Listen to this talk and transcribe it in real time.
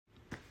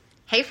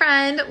Hey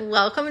friend,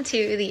 welcome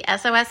to the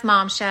SOS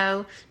Mom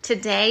Show.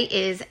 Today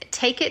is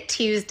Take It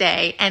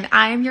Tuesday, and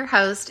I am your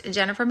host,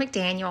 Jennifer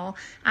McDaniel.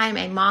 I am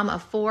a mom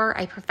of 4,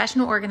 a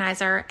professional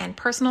organizer and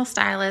personal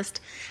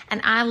stylist,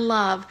 and I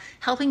love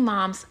helping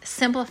moms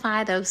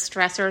simplify those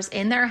stressors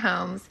in their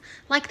homes,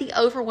 like the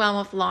overwhelm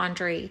of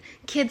laundry,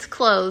 kids'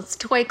 clothes,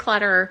 toy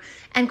clutter,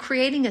 and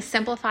creating a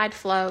simplified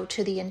flow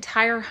to the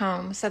entire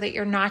home so that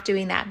you're not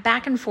doing that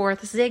back and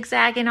forth,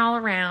 zigzagging all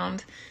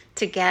around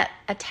to get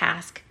a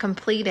task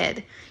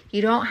completed.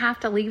 You don't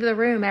have to leave the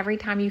room every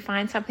time you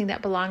find something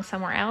that belongs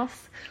somewhere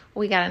else.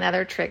 We got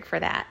another trick for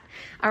that.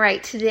 All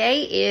right,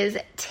 today is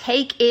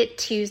Take It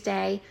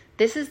Tuesday.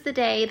 This is the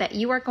day that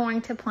you are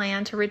going to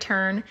plan to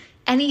return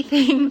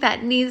anything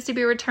that needs to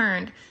be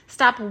returned.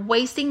 Stop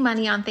wasting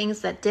money on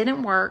things that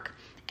didn't work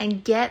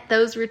and get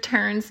those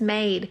returns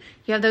made.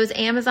 You have those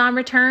Amazon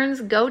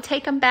returns, go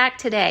take them back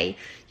today.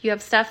 You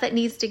have stuff that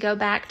needs to go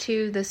back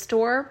to the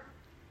store,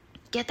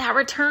 get that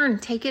return.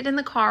 Take it in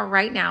the car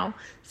right now.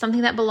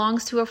 Something that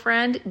belongs to a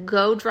friend,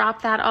 go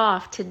drop that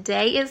off.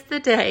 Today is the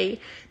day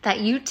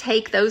that you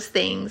take those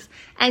things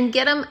and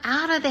get them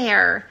out of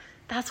there.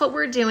 That's what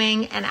we're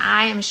doing, and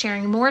I am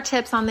sharing more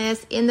tips on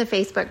this in the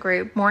Facebook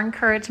group, more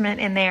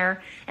encouragement in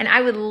there, and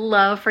I would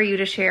love for you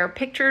to share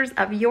pictures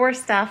of your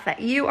stuff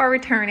that you are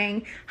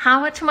returning.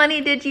 How much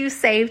money did you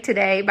save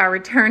today by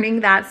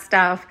returning that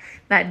stuff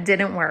that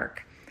didn't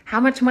work? How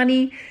much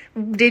money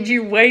did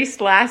you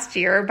waste last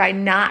year by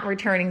not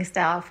returning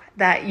stuff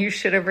that you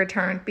should have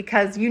returned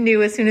because you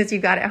knew as soon as you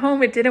got it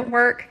home it didn't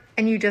work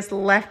and you just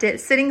left it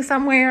sitting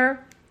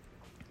somewhere,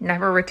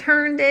 never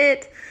returned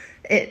it,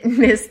 it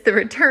missed the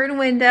return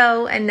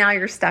window, and now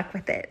you're stuck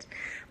with it.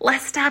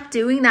 Let's stop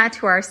doing that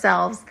to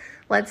ourselves.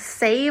 Let's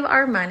save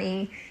our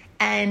money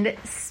and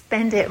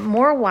spend it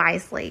more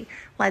wisely.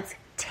 Let's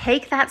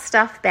take that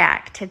stuff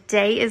back.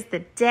 Today is the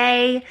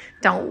day.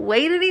 Don't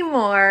wait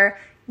anymore.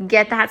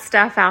 Get that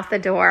stuff out the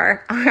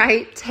door. All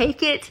right.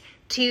 Take it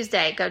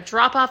Tuesday. Go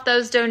drop off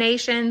those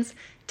donations.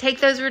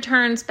 Take those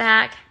returns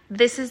back.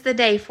 This is the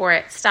day for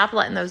it. Stop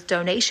letting those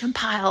donation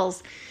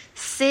piles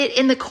sit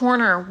in the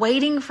corner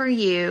waiting for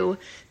you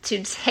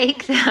to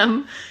take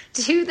them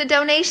to the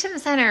donation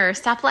center.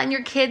 Stop letting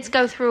your kids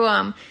go through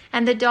them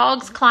and the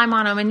dogs climb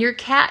on them and your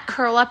cat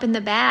curl up in the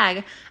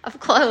bag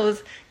of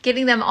clothes,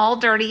 getting them all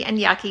dirty and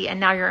yucky. And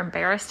now you're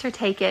embarrassed to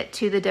take it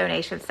to the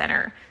donation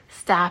center.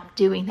 Stop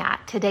doing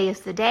that. Today is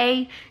the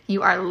day.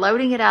 You are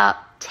loading it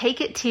up. Take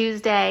it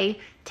Tuesday.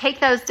 Take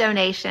those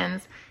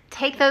donations.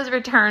 Take those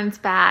returns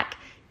back.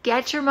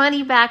 Get your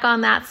money back on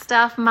that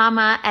stuff,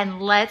 mama,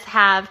 and let's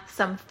have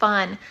some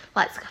fun.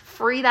 Let's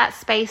free that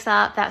space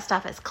up. That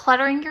stuff is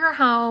cluttering your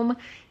home.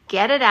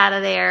 Get it out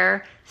of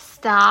there.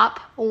 Stop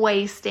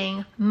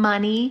wasting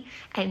money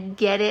and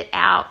get it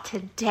out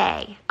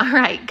today. All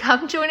right,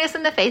 come join us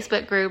in the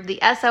Facebook group, the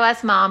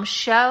SOS Mom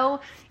Show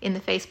in the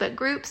Facebook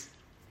groups.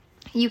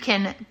 You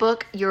can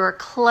book your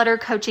clutter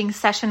coaching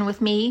session with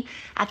me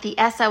at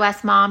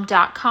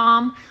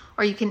thesosmom.com,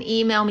 or you can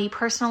email me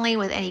personally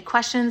with any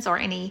questions or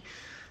any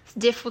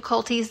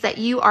difficulties that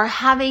you are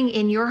having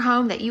in your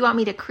home that you want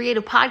me to create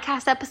a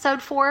podcast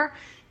episode for.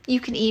 You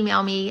can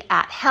email me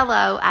at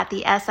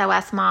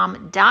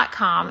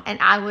hello@thesosmom.com, and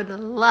I would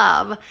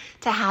love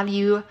to have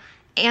you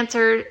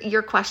answer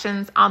your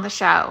questions on the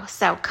show.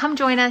 So come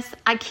join us.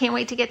 I can't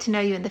wait to get to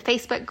know you in the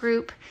Facebook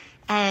group.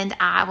 And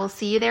I will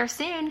see you there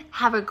soon.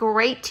 Have a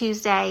great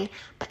Tuesday,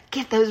 but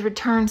get those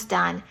returns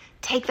done.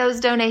 Take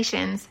those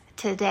donations.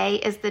 Today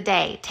is the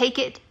day. Take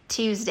it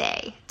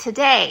Tuesday.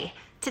 Today.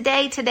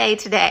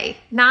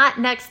 Not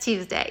next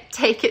Tuesday.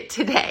 Take it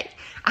today.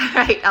 All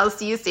right, I'll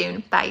see you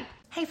soon. Bye.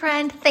 Hey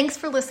friend, thanks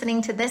for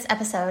listening to this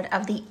episode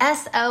of the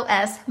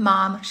SOS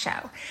Mom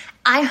Show.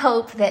 I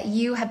hope that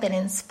you have been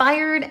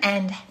inspired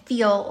and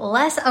feel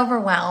less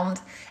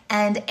overwhelmed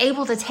and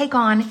able to take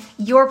on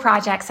your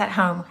projects at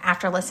home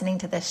after listening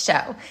to this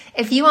show.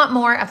 If you want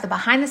more of the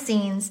behind the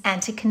scenes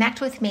and to connect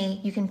with me,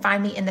 you can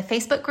find me in the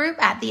Facebook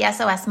group at the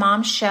SOS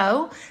Mom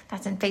Show.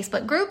 That's in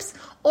Facebook groups,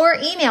 or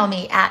email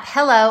me at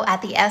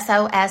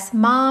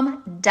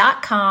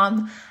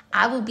hello@thesosmom.com.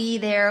 I will be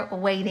there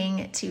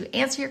waiting to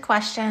answer your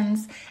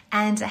questions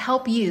and to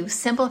help you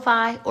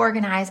simplify,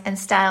 organize, and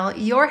style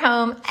your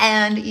home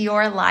and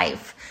your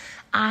life.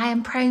 I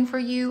am praying for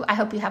you. I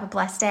hope you have a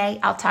blessed day.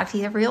 I'll talk to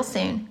you real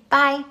soon.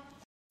 Bye.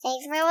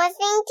 Thanks for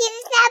listening to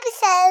this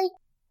episode.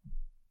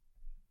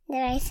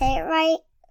 Did I say it right?